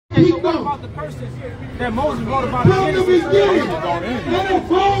about the curses that Moses wrote about in Genesis. Moses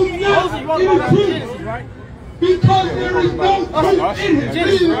wrote about in Genesis, right? Because there is no truth in his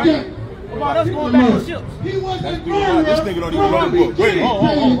Genesis, right? About us going back to ships. He was a murderer. This nigga don't even know the book. Wait,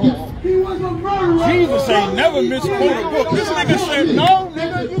 He was a murderer. Jesus ain't never misquoted a book. This nigga said, no,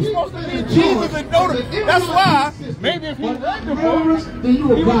 nigga, you supposed to be Jesus and know the book. That's why, maybe if he read the book, he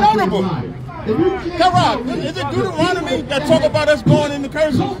would know the book. Rob, is it Deuteronomy that talk about us going in the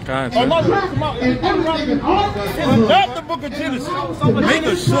curses? Not the book of Genesis. Make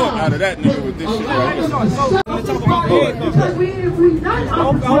a short out of that nigga with this shit, right? I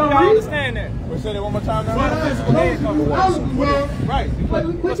hope y'all understand that. Say that one more time now. Right.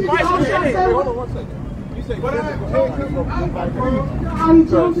 Because Christ was in it. Hold on 1 second. You say physical head. How he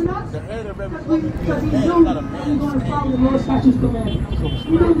chose us? The head of every Because he knew he was going to follow the Lord's statutes commandments.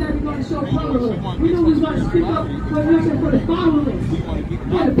 We knew that he was going to show followers. We knew he was going to speak up for the followers,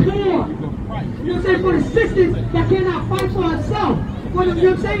 for the poor. You know what I'm saying? For the sisters that cannot fight for herself. For the, you know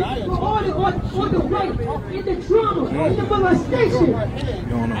what I'm saying? For all the rape, in the trauma, in the molestation.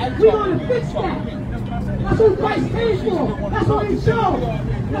 We're going to fix that. That's what Christ came for. That's what he showed.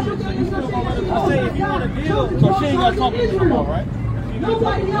 That's what he's going to say. I say if you want to deal, so she ain't got to talk to you no more, right?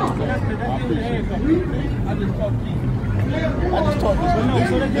 Nobody else. I just taught this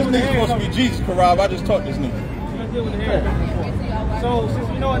nigga. This nigga's supposed to be Jesus, Karab. I just taught this nigga. let's deal with the head. So since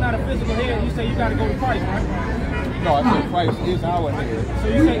we know it's not a physical head, you say you got to go to Christ, right? No, I said Christ is our head. So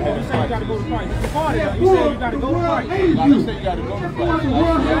you say you got to go to Christ. It's part of that. You say you got to go to Christ. No, you say you got to go to Christ.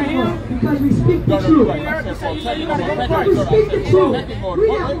 Because we speak the truth. I said from a pecking order.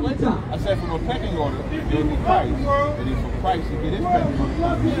 I said from a pecking order, it would be Christ. And it's for Christ to get his pecking order.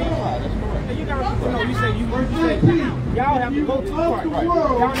 That's correct. You got to know. You say y'all have to go to Christ. Right.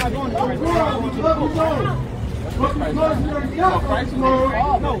 Y'all not going to Christ. Y'all going to the book. So Christ is the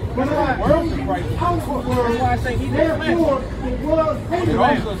Father. No, That's why I say he made flesh. It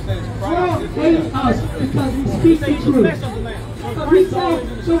also says Christ is us because we speak the truth. So we say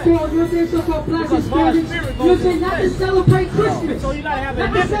so-called, so-called plastic spirits, you say not to celebrate Christmas,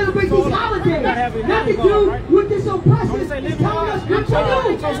 not to celebrate these holidays, not to do with this oppression. It's telling us what to do,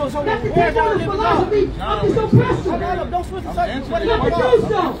 not to take on the philosophy of this oppression. But not to do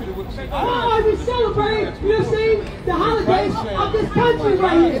so. Why we celebrate, you know what I'm saying, the holidays of this country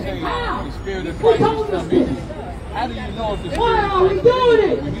right here? How? Who told us this? How do you know if it's Why are we doing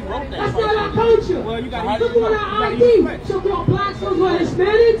it? That's not our culture. Look at our ID. So-called blacks, so-called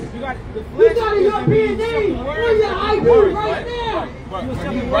Hispanics. We got a European name on your ID right now.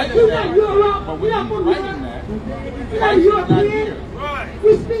 You're not Europe. You're not from Europe. You're not European.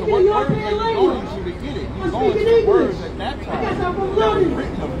 We speak the European language. I'm speaking English. I guess I'm from London.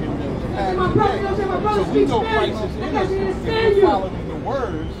 My brother speaks Spanish. I guess he understands you.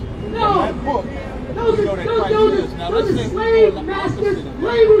 No. Those are slave masters'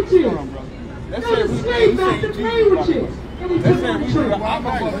 languages. Those are slave masters' languages. And we took on the truth.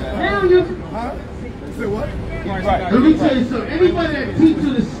 Now you... Say what? Let me tell you something. Anybody that teaches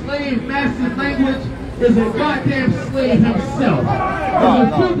the slave master's language is a goddamn slave himself. He's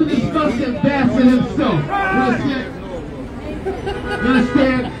a filthy, disgusting bastard himself. You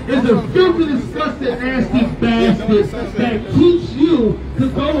understand? It's a filthy, disgusting, nasty bastard that keeps you to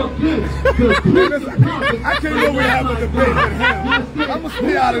go against the prince. I can't know what happened to debate with him. I'm going to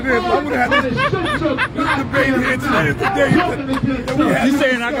stay out of this. I'm going to have this debate here today. You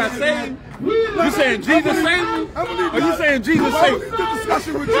saying I got saved? You saying Jesus saved me? Or you saying Jesus saved me? The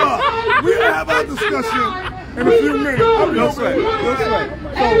discussion with y'all. We'll have our discussion in a few minutes. No sweat.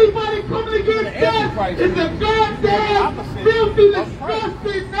 Everybody coming against that is a goddamn filthy,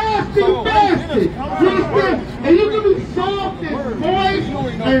 disgusting, nasty bastard. And you can be soft and moist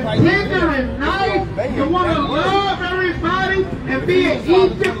and tender and nice. You want to love everybody and be an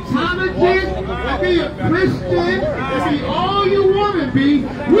Egyptologist and be a Christian and be all you want to be.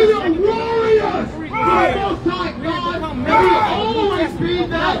 We are warriors. We're Most High God, and we always be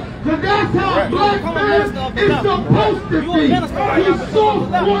that, because that's how a black man is supposed to be. He's soft,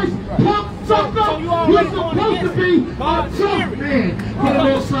 moist, tough sucker. He's supposed to be a tough man for the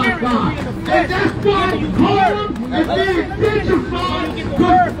Most High God. And that's why Harlem is being gentrified,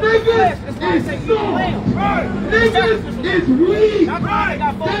 because niggas is soft. Niggas is weak. That's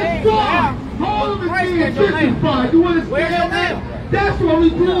why Harlem is being gentrified. You understand that? That's what we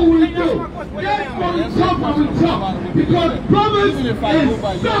do when we do. That's why we talk when we talk. Because brothers and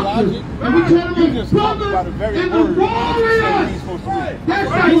suckers, and we try to make brothers in the warriors. That's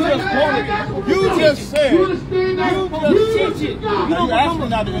how you just said. You understand that? You teach it. Now you asked me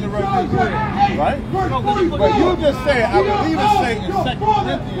not to interrupt me, right? But you just said, I believe it say in 2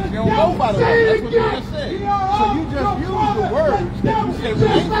 Corinthians, you don't go by the word. That's what you just said. So you just used the words that you said we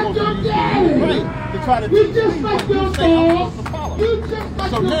ain't supposed to use to try to teach me what you say I'm supposed to follow.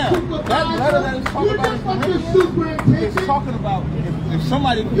 So now, that letter that is talking about in Corinthians is talking about if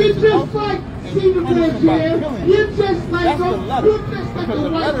somebody commits adultery and you punish them by killing them, that's the letter. Because the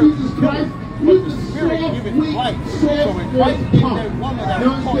letter is killing. But the Spirit giving life. So when Christ gave that woman that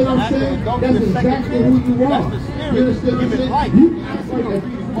was caught in active adultery the second chance, that's the Spirit giving life. You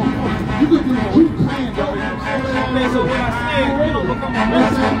can do two plans over here. So when I said you don't become a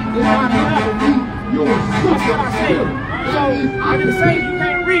Muslim, You're a that's what I said. So I didn't say you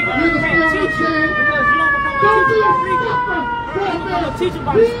can't read, you can't teach it, because you don't become a teacher by reading. You become a teacher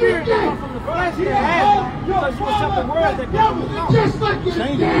by the Spirit that comes from the flesh that has it, because you accept the word that comes from the mouth. just like your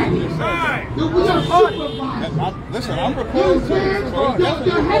daddy. We are supervisors. Listen, I'm recording too.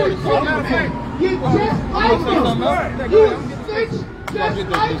 Your head is supervised. You're just like them. You snitch just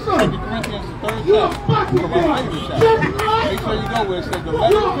like them. You're a fucking boy. Just like Make sure you know where it says the You're a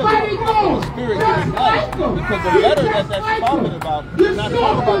letter fighting the boy. Spirit Just giving like life. them. Because the letter that's talking about is not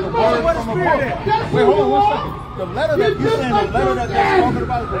talking about the word from a book. Wait, hold on 1 second. The letter that you're saying, the letter that's talking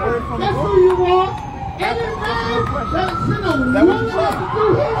about is the word from a That's book. who you are. Any man that's in a That what you woman said?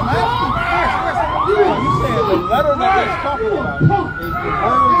 through his I'm asking. So you saying the letter that they're talking about is the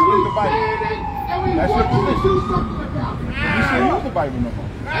words in the Bible. That's your position. You say use the Bible no more.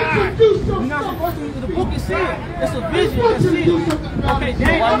 You're not supposed to use the book is sealed. It's a vision that's sealed. Okay,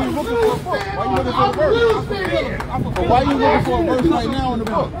 Why are you looking for a book? Why are you looking for a verse? But why are you looking for a verse right now in the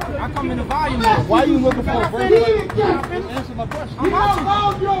book? I come in the volume. Why are you looking for a verse right now? Answer my question. I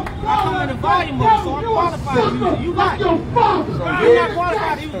come in the volume mode, so I'm qualified to use it. You not. Your father. You're not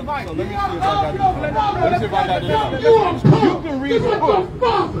qualified to use the So Bible. let me see if I got this. Let me see if I got this. You are You can read the book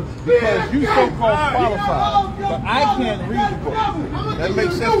because you so-called qualified, but I can't read the book. That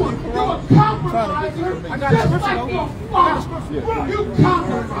makes sense to you, Corral? I'm trying to get you to make I got a scripture though. I got a scripture. You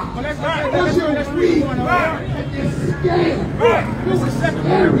compromise. But let's read one of them. It's scared. This is 2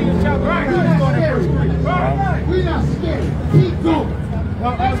 Corinthians chapter 1. Let's go to verse 3. We're not scared. Keep going.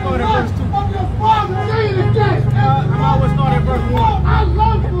 Well, let's go to verse 2. Of your father, say it again. I always start at verse 1. I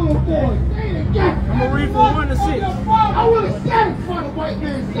love little boys. Say it again. I'm going to read from 1 to 6. I want to satisfy the white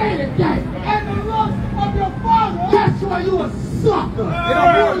man. Say it again. And the lust of your father. That's why you a sucker. It don't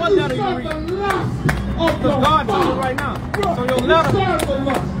matter what letter you read. The lust of Because your God told you father. right now. So your You letter. serve the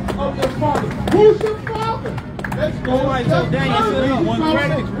lust of your father. Who's your father? Let's go. Somebody told Daniel, said, "One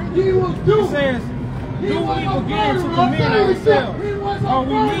credit." He will do. It says, do we begin to commend ourselves? Or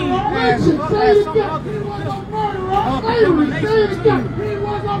we need as some other condemnation to you?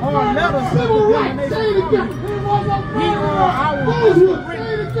 Or letters of condemnation from you? He or our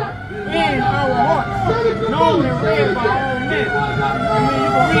written in our hearts, known and read by all men. I mean, you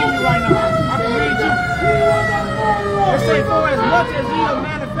can read me right now. I can read you. It says, for as much as ye have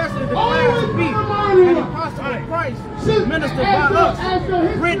manifested declared to be an apostle of Christ, ministered by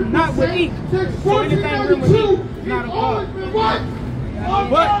us, written not with ink. So anything written with ink is not of God,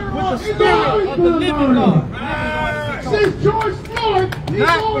 but with the Spirit of the living God. Since George Floyd,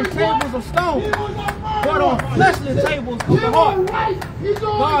 Not with tables of stone, but on fleshly tables of the heart.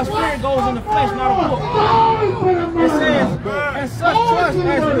 God's Spirit goes in the flesh, not a book. It says, and such trust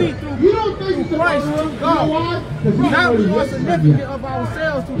as we through Christ to God, not more significant of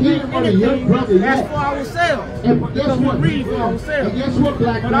ourselves to think anything as for ourselves, because we read for ourselves.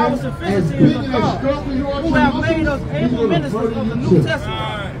 But our sufficiency is of God, who have made us able ministers of the New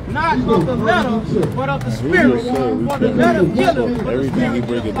Testament, not of the letter, but of the Spirit. For the letter killeth, but the Everything you Spirit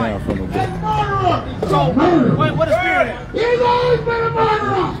break it giveth down life. from the book. So, what is Spirit at? He's always been a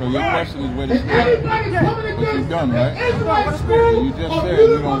murderer. So your question is where the And Spirit. anybody coming against done, right? the Israelite So school you just of said you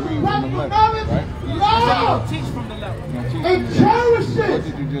beautiful don't read from the letter, knowledge, right? I love, teach from the letter. You don't teach and from the letter. cherishes, What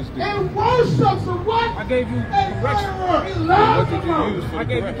did you just do? and worships of what? I gave you A correction. murderer. He What loves did the you use murderer. for I the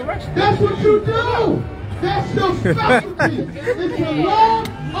gave you correction? correction. That's what you do. That's your specialty. It's the love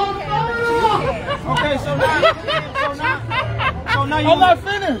of murderer. Okay, so now you. I'm not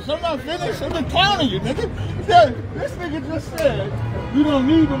finished. I'm just counting you, nigga. This nigga just said you don't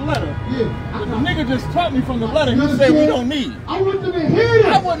need the letter. Yeah. But the nigga just taught me from the letter. He said we don't need. I want them to hear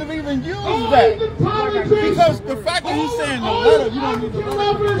I this. wouldn't have even used that. Because the fact that he's saying the letter, you don't need to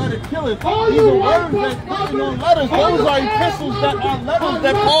let it kill it. These are words that's written on letters. Those are epistles that are letters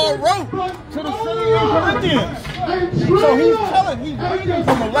that Paul wrote to the city of Corinthians. So he's reading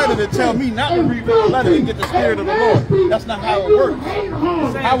from a letter to tell me not to read from a letter and get the Spirit of the Lord. That's not how it works.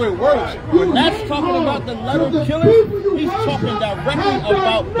 How it works, when that's talking about the letter killing, he's talking directly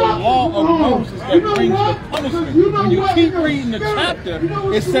about the law of Moses that brings the punishment. When you keep reading the chapter,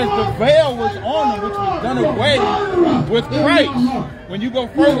 it says the veil was on them, which was done away with Christ. When you go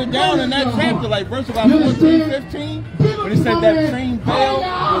further down in that chapter, like verse about 14, 15, when it said that same veil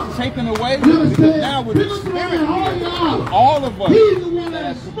was taken away, because now with the Spirit here, all of us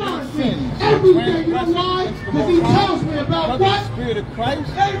that sins, transgressions against the Spirit of Christ,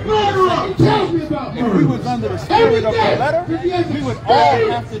 if we was under the spirit of the letter, we would all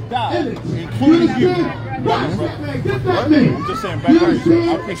have to die, including you. I'm just saying back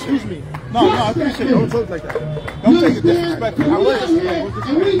right. Excuse me. No, I appreciate it. Don't talk like that. Don't take it disrespectful. No,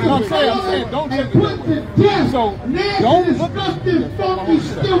 I'm saying, don't take it disrespectful. So, don't look at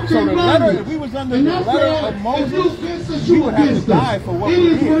So the letter, if we was under the letter of Moses, we would have to die for what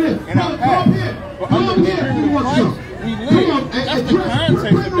we did in our past. But under the Spirit of Christ, we live. That's the context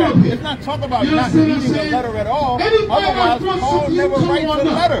of that. It's not talking about not reading the letter at all. Otherwise, Paul never writes a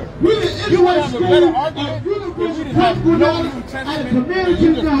letter. You would have a better argument if we didn't have no New Testament and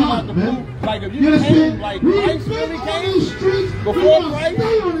you just come out the blue. Like if you came, like Christ really came before Christ,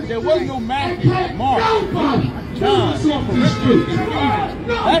 there was no Matthew, Mark, John, Corinthians, Ephesians.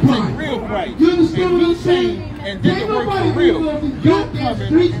 That's a real Christ. And he came and did the work for real. You're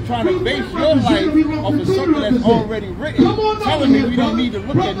coming trying to base your life off of something that's already written, telling me we don't need to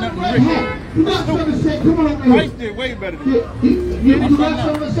look at nothing written. Christ did way better than that.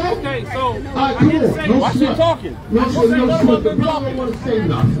 Okay, so I didn't say. Why she talking?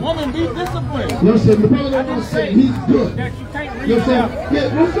 Woman, be disciplined. I didn't say that you can't read it out.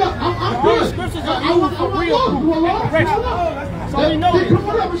 All the scriptures are used for real proof and correction. So we know this.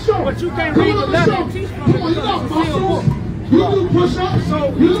 But you can't read the letter and teach from it because it's a sealed book. You do push-ups. So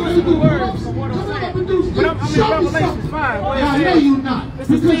you twist the words from what I'm saying. But I'm in Revelation 5. I know you not. It's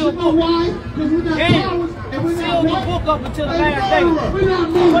a sealed book. Why? Because we're not cowards. And we seal the book up until the last day.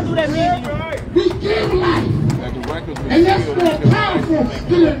 What do that mean to you? We give life. And that's more powerful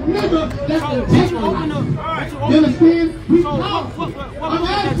than a nigga that's the take life. You understand? We powerful. I'm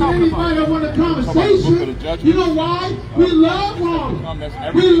asking anybody that want a conversation. You know why? We love wrong.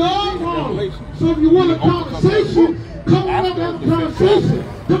 We love wrong. So if you want a conversation, come on up and have a conversation.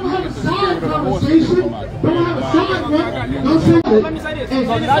 Don't have a side conversation. Don't have a side one. Let me say this. So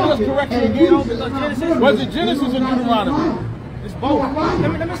I just correct you again. Was it Genesis or Deuteronomy? It's both.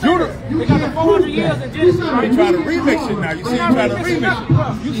 Let me say this. They got the 400 years in Genesis. Right? You trying to remix it now. You see, you trying to remix it.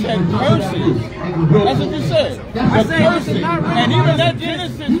 You said curses. That's what you said. The curses. And even that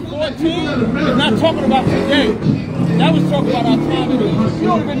Genesis 14 is not talking about today. That was talking about our time. You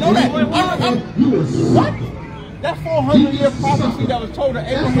don't even know that. What? That 400-year prophecy that was told to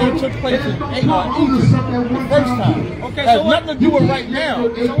Abraham took place in Egypt the first time. Okay, has nothing to do with right now.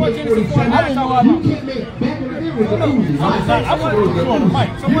 So what Genesis 49 talking about? I want to put you on the mic.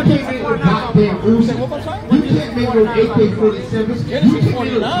 So what Genesis 49 Genesis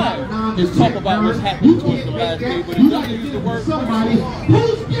 49 is talk about what's happening towards the last day, but it doesn't use the word somebody.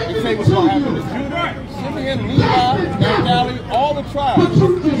 It say what's going to happen to Judah, Simeon, Levi, Naphtali, all the tribes.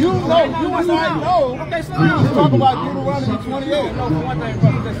 You know, you and I know. Okay, so Talk about Deuteronomy 28. No, for one thing,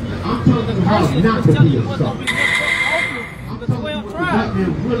 brother, the curses is telling you what's going to be the 12 tribes.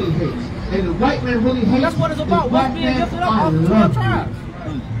 And the white man really hates. That's what it's about. What's being lifted up off the 12 tribes.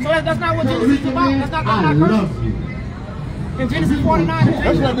 So that's not what Genesis is about. That's not curses. In Genesis 49,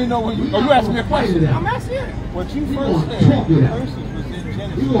 that's let me know when you. Oh, you asked me a question. I'm asking you. What you first said, the curses was in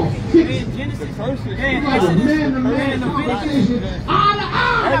Genesis. In Genesis, curses. And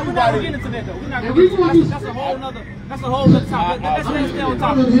we're not getting into that though. We're not getting into that. That's a whole other topic. Let's stay on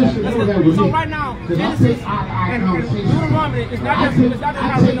topic. So right now, Genesis and Deuteronomy is not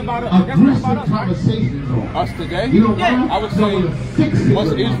written about us. That's written about us, right? Us today? Yeah. I would say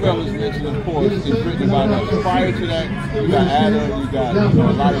once Israel is rich and poor, it's written about us. Prior to that, you got Adam, you got a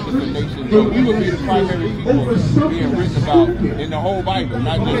lot of different nations. But we would be the primary people being written about in the whole Bible,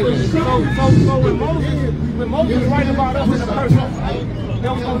 not just Genesis. So when Moses writing about us in the person,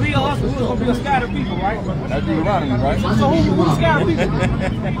 there was going to be us, who was going to be a scattered people, right? That's Deuteronomy, right? So who the scattered people?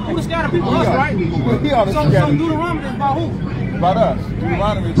 Who the scattered people? Us, right? So Deuteronomy is about who? About us.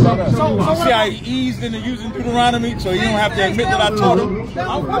 Deuteronomy is about us. See how he eased into using Deuteronomy so you don't have to admit that I taught him?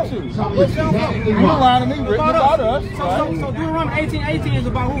 I'm with you. Deuteronomy written about us. So Deuteronomy 18:18 is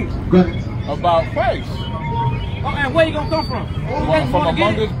about who? About Christ. Oh, and where you gonna come from? From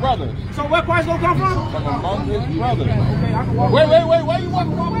among his brothers. So where Christ gonna come from? From among his brothers. Okay, I can walk. Wait, why you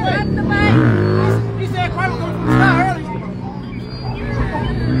walking the wrong way? He said Christ was coming from the sky earlier.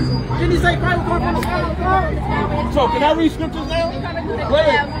 Didn't he say Christ was coming from the sky? So can I read scriptures now? Wait,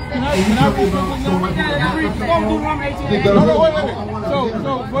 can I read scriptures now? Go Deuteronomy 18:18. No, wait. So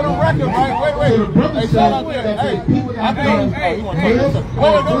for the record, right? Wait. Hey, shout out there. Hey, I think. Hey, you want to talk about something?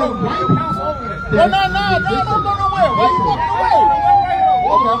 Wait, no. No, where? Why you walking away?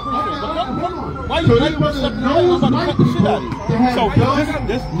 Okay, I appreciate it. Why you stepping away? I'm about to cut the shit out of you. So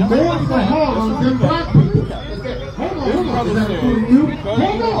this brother said, because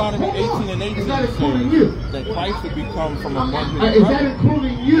Deuteronomy 18:18 says that Christ would become from among his brothers. Is that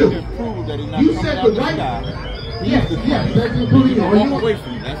including you? He can prove that he's not coming out of the sky. Yes, that's including you. Walk away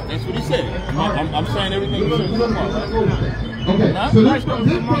from me. That's what he said. I'm saying everything he said so far, right? Okay, so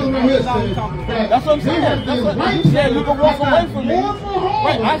this brother right here says that's what I'm saying. That's what he said. You can walk away from me.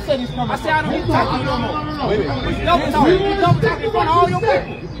 Right, I said he's coming. I said I don't need to talk to you no more. Wait. You double talking in front of all your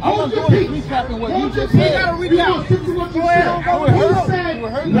people. I'm not doing is recapping what you just said. You gotta recap. Go ahead on, go ahead.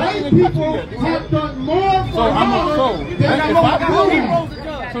 White people have done more for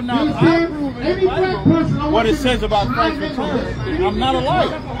So now what it says about Christ's return. I'm not a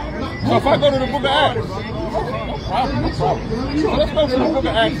liar. So if I go to the book of Acts, no problem. So let's go to the book of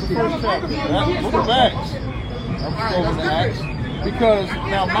Acts, the first chapter. Book of Acts. I'm going to Acts. Because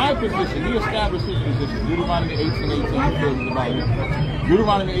now my position, he established his position. Deuteronomy 18:18 is about him.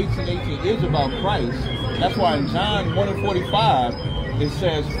 Deuteronomy 18:18 is about Christ. That's why in John 1:45 it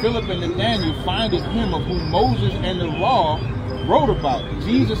says, Philip and Nathanael findeth him of whom Moses and the law wrote about,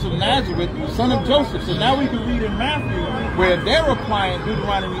 Jesus of Nazareth, son of Joseph. So now we can read in Matthew where they're applying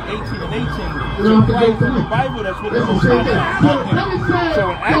Deuteronomy 18:18 to Christ in the Bible that's written on him. So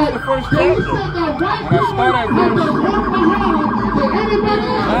in Acts the first chapter, when I start at verse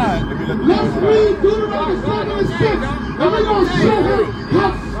 9, let's read Deuteronomy 7:6, and we're going to show him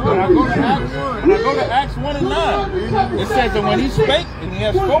when I go to Acts 1 and 9, it says that when he spake and he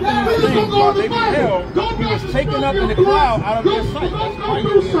had spoken these things while they beheld, he was taken up in the cloud out of their sight. That's Christ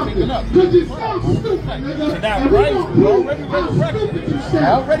being taken up. So now Christ is already resurrected,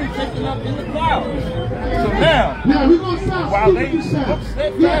 already taken up in the clouds. So now, while they looked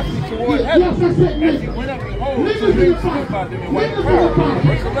steadfastly toward heaven, as he went up, behold, two men stood by them in white clouds.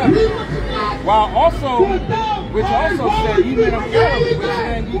 Verse 11. Which also said, ye men of Galilee, which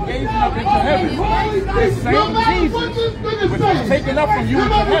man ye gazing up into heaven, this same Jesus, which was taken up from you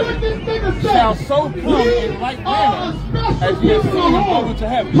into heaven, shall so come in like manner as ye have seen him go into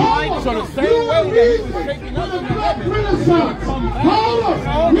heaven. So the same way that he was taken up into heaven, he's going to come back.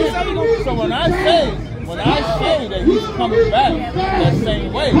 So when I say that he's coming back that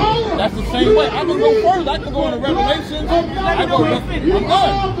same way, that's the same way. I can go further. I can go into Revelation. I'm done. I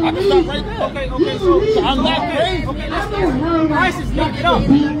can stop right there. Okay, so I'm not crazy. Okay, Christ is lifted up.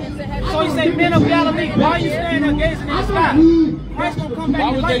 So he said, men of Galilee, why are you standing there gazing in the sky? Christ gonna come back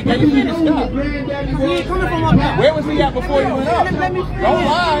and light gazing in the sky? He ain't coming from up there. Where was he at before he went up? Don't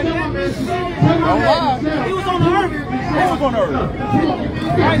lie. He was on the earth. He was on the earth.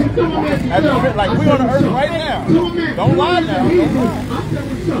 Like we on the earth right now. Don't lie now.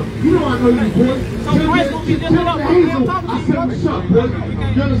 So Christ gonna be lifted up. I'm talking to you.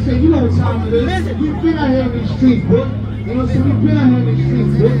 You understand? You know what time it is. We've been out here in these streets, boy. You know what I'm saying? We've been out here in these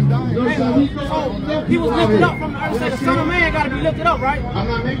streets, boy. You know what I'm saying? He was lifted up from the earth. The Son of Man got to be lifted up, right? I'm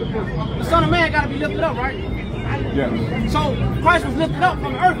not making fun. The Son of Man got to be lifted up, right? Yeah. So Christ was lifted up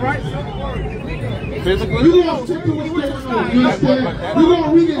from the earth, right? Physically? We're going to stick to what's going on. You understand? We're going to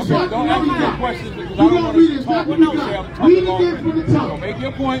read it. Don't ask me no questions because I don't want to talk when you say I'm talking long. So make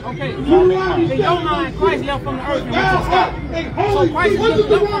your point. Okay. In your mind, Christ left from the earth and went to the sky. So Christ is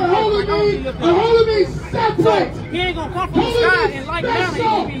lifted up from the earth. So he ain't going to come from the sky in like manner. He's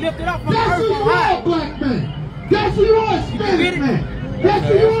going to be lifted up from the earth from high. Black man. That's who you are, Spanish man. That's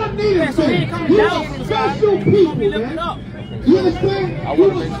who you are, Native So he ain't coming down from the sky. He's going to be lifted up. You understand? I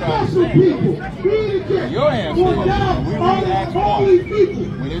want to make sure I understand. Your answer is when we read Acts 1,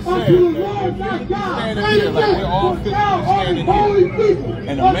 when it says that if we standing here like we're all physically standing here,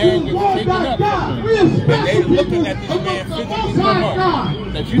 and a man gets taken up, and they're looking at this man physically come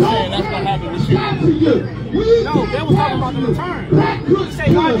up, that you saying that's gonna happen with you. No, they was talking about the return. You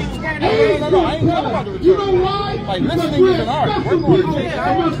say God didn't stand there. No, I ain't talking about the return. You know why? Like, listening is an art. We're going to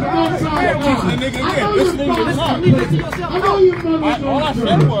teach the nigga again. Listening is an art. All I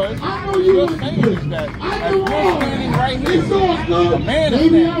said was, you're saying is that as you're standing right here, a man is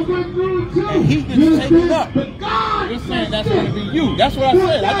standing, and he gets taken up. You're saying that's going to be you. That's what I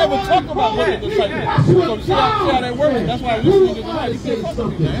said. I never talked about what the disciples. So see how that works? That's why listening is an art. You can't talk to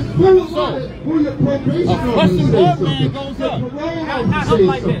me, man. So, a flesh and blood man goes up. Not up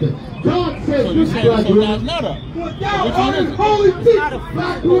like that. God says So you saying so that's not up. Which one is it? Holy It's not a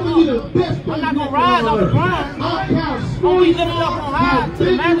physical. I'm not going to rise off the ground. I'm going to be lifted up on high to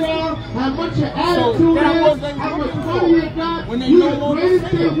the majesty. So that wasn't when they no longer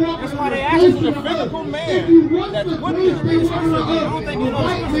see him. That's why they ask This is you a physical man that's with them. I don't think you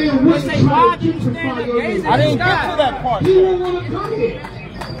know. They say, why do you stand there gazing I didn't get to that part. He don't want to come here.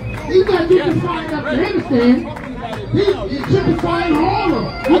 He's not typifying Afghanistan. He's typifying Harlem.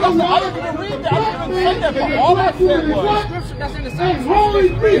 I didn't even read that. I didn't even say that part. All I said was, that's in the same holy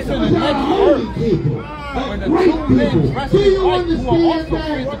it's in the next verse. When the two men dressed in white who are also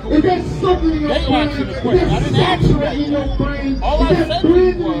physical men, they asked you the question. I didn't ask you that. All I said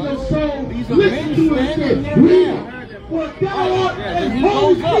was, these are men standing there now. Then he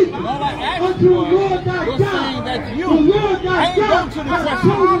goes up, and all I asked you was, you're saying that's you. I ain't going to the question.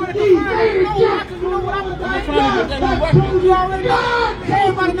 I'm trying to get that in weapon. You already know.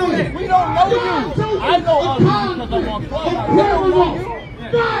 Everybody know that. We don't know you. I know of you because I'm on Clubhouse. We don't know you.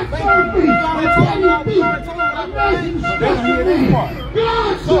 God chose me. But they don't hear this part.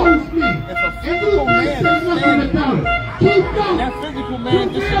 So, if a physical man is standing there, and that physical man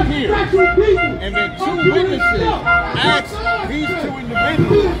disappears, and then two witnesses ask these two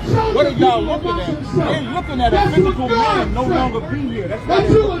individuals, what are y'all looking at? They're looking at a physical man no longer be here. That's why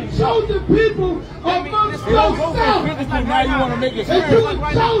they're looking at chosen people amongst They don't go from yourself. physical, now you want to make it Like spiritual.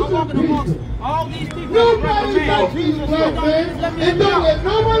 right now, I'm walking amongst all these people. Nobody man. knows Jesus black man. And don't let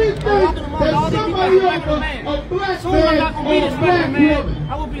nobody think that somebody else, a black Soon as I man can or be a this black special man, woman.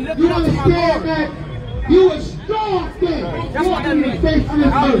 I will be You lifted up to my understand glory. that? You a strong thing. That's what that means. Face of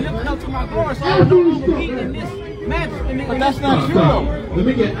this I will be earth. lifted up to my glory, so I will no longer be in this majesty. But that's not true though. Let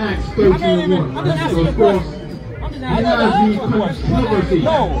me get Acts I can't 13:1. even, I'm just asking you a Of course, question. I'm just I asking gotta be you a question. controversy.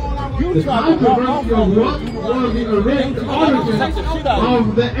 No, you The tried to walk off controversy of on what me. was the origin Of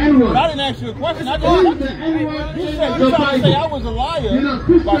of the But I N-word. didn't ask you a question. I Is just, the you N-word said in you the tried to say I Bible? was a liar You know, by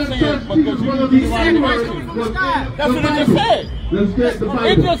Christian saying church because teaches you one of didn't these do N-words anything. was in That's what it the just Bible. said. Let's get the Bible.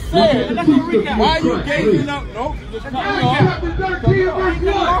 It just said. Let's go recap. Why you Christ, gazing please. up? No, just cut me Acts off. chapter 13 verse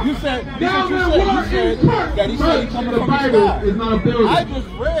 1. You said, this is Down what you there said. You word said is church. that he said he coming The from the Bible sky. is not a building. I just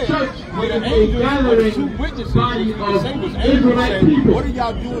read Church with an is a angel with gathering two witnesses. body The of same was angel Israelite said, people. what are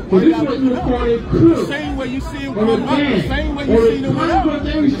y'all doing? So What are this y'all was looking up? recorded The clearly. same way you see him Or come a up, the man, same way or you a see him went up,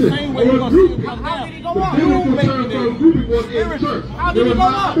 congregation, the same way or you're a going to group. see him come How down. did he go The up? You biblical making term it for a group was in church. How There did he was go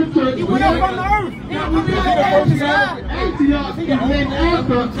not up? the church. He went up from the earth. He don't come Is he the here. first man? Antioch is named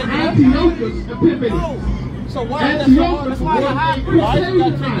after Antiochus Epiphanes. So why is that so hard? Antiochus That's was why a he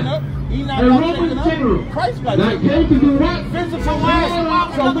got taken up. Enoch a got Roman taken general up. Christ got that taken came up. to do what? Physical So why man.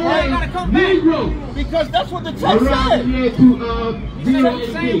 is another man gotta come back? Negroes. Because that's what the text Around the said. year to You said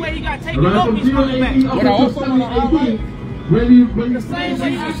the same way he got taken Around up, from he's coming back. 0 AD But I up also until want to 70 highlight. AD, when you The same way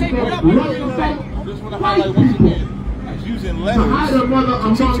he got taken up, he's run coming from back. Just want to highlight once again. It's using to letters. hide a mother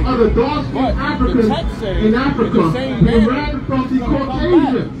among other dark-skinned But the Africans text says in that Africa the same who man ran from the is gonna come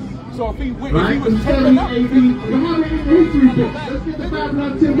Caucasians. So if he went, Right? if he In was 70 taken up, AD, we have it in the history books. Let's get the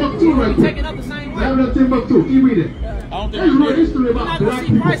Babylon Timbuktu right quick. Taken up the same way. Babylon Timbuktu, you read it. I don't think There's he real did. history You're about not gonna black see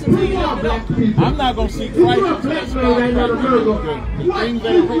people. Christ until you Who are live it black up. people? I'm not going to see If you're Christ a until black it's man right now in America, the what things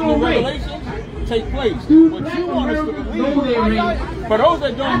that is are written your in race? Revelations take place. Do What black you want us to Americans believe, know their race? for those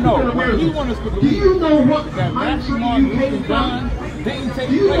that don't know, what African he wants us to Do believe you know what that country Martin you Luther came John from? didn't take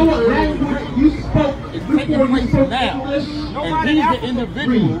Do you know what place. language you spoke It's before taking you place spoke now. English? And he's the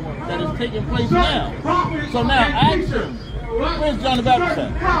individual that is taking place now. So now ask him, where's John the Baptist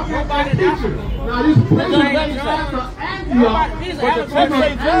at? Nobody in Africa. Now this John the place Baptist is at? after Antioch. He's But the text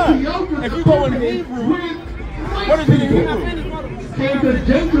say John. If you go in Hebrew, what is it in Hebrew? Came to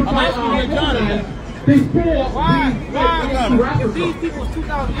gentrify I'm asking you, John, homeland before Why? these Why? Africa. If these people was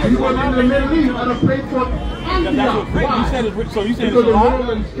 2,000 years You ago, were in the Middle East at a place called That's Antioch. what's written. You Why? said it's written. So you said it's Because a the lie?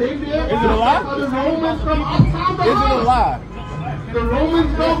 Romans came there. Is it a lie? The Romans from uptown the Is it a lie? The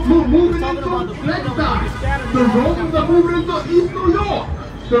Romans are moving into Flagstaff. The Romans are moving into East New York.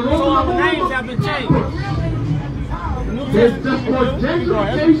 The Romans So are all the moving names into have been changed. There's just more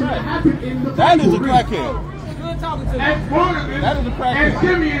gentrification that happened in the That is a Bible. crackhead. It's good talking to me. And Barnabas That is a practice. and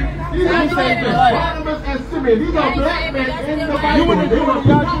Simeon. These are black men. Barnabas and Simeon. These are black men in the Bible. You wouldn't They agree were with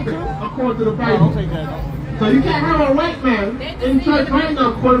Yahjew prophets too? according to the No, Bible. don't take that. So you can't have a white man in church right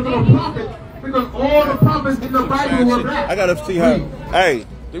now according to the prophets, because all the prophets in the Bible were black. I gotta see how. Hey,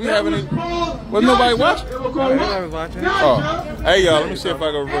 do we have any? Was nobody watching? Oh, hey y'all, let me see if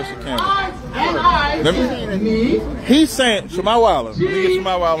I can reverse the camera. Let me. He's saying Shema Wilder. Let me get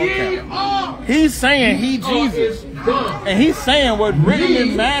Shema Wilder on camera. He's saying he Jesus, and he's saying what's written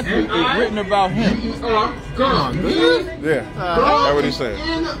in Matthew is written about him. Yeah, that's what he said.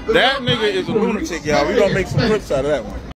 That nigga is a lunatic, y'all. We gonna make some clips out of that one.